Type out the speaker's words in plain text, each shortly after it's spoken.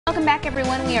Welcome back,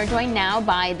 everyone. We are joined now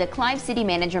by the Clive City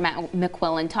Manager, Matt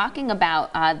McQuillen, talking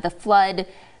about the flood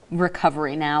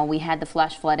recovery. Now, we had the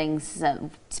flash floodings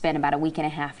span about a week and a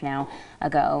half now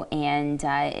ago, and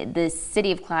the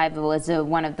city of Clive was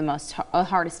one of the most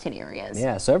hardest hit areas.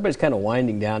 Yeah, so everybody's kind of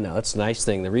winding down now. That's a nice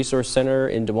thing. The resource center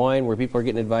in Des Moines, where people are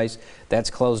getting advice, that's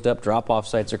closed up. Drop-off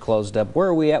sites are closed up. Where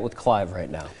are we at with Clive right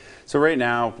now? So right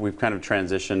now, we've kind of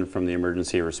transitioned from the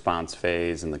emergency response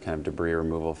phase and the kind of debris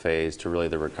removal phase to really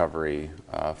the recovery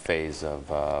phase of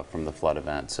from the flood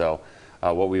event. So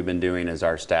what we've been doing is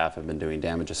our staff have been doing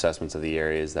damage assessments of the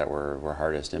areas that were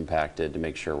hardest impacted to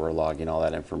make sure we're logging all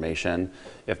that information.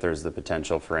 If there's the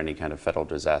potential for any kind of federal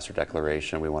disaster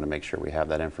declaration, we want to make sure we have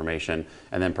that information,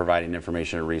 and then providing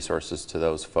information and resources to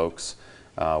those folks.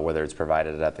 Whether it's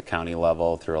provided at the county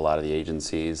level through a lot of the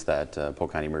agencies that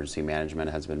Polk County Emergency Management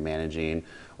has been managing,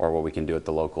 or what we can do at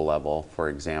the local level. For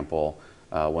example,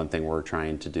 one thing we're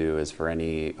trying to do is for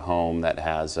any home that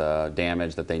has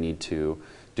damage that they need to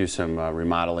do some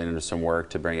remodeling and some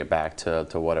work to bring it back to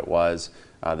what it was.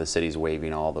 The city's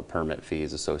waiving all the permit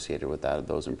fees associated with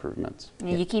those improvements.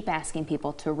 You keep asking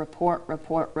people to report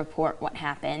what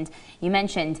happened. You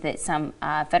mentioned that some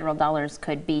federal dollars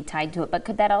could be tied to it, but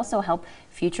could that also help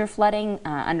future flooding,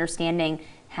 understanding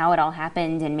how it all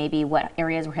happened and maybe what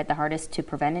areas were hit the hardest to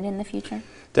prevent it in the future?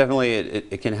 Definitely,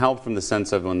 it can help from the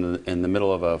sense of when in the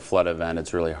middle of a flood event,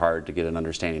 it's really hard to get an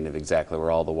understanding of exactly where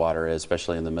all the water is,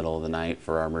 especially in the middle of the night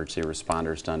for our emergency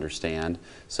responders to understand.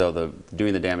 So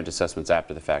doing the damage assessments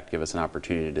after the fact give us an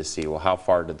opportunity to see, well, how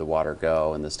far did the water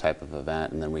go in this type of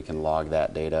event, and then we can log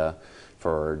that data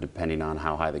for depending on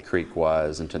how high the creek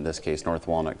was, and in this case North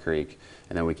Walnut Creek,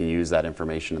 and then we can use that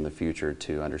information in the future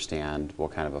to understand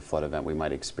what kind of a flood event we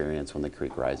might experience when the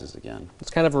creek rises again. It's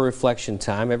kind of a reflection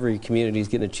time. Every community is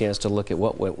getting a chance to look at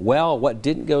what went well, what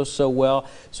didn't go so well.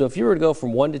 So if you were to go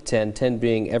from 1 to 10, 10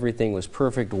 being everything was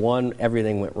perfect, 1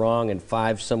 everything went wrong, and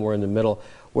 5 somewhere in the middle,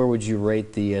 where would you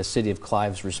rate the city of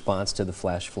Clive's response to the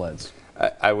flash floods?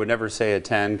 I would never say a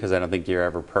 10 because I don't think you're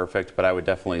ever perfect, but I would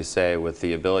definitely say with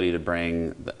the ability to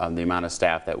bring the amount of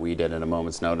staff that we did at a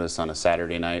moment's notice on a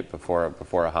Saturday night before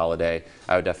a holiday,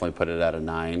 I would definitely put it at a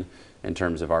 9 in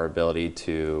terms of our ability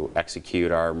to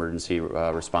execute our emergency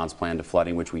response plan to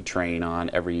flooding, which we train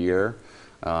on every year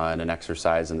in an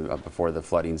exercise before the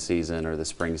flooding season or the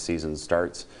spring season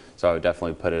starts. So I would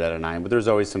definitely put it at a 9, but there's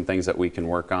always some things that we can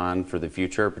work on for the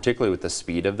future, particularly with the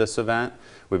speed of this event.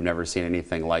 We've never seen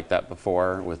anything like that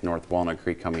before with North Walnut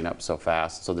Creek coming up so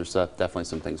fast, so there's definitely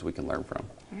some things we can learn from.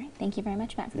 All right, thank you very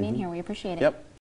much, Matt, for being here. We appreciate it. Yep.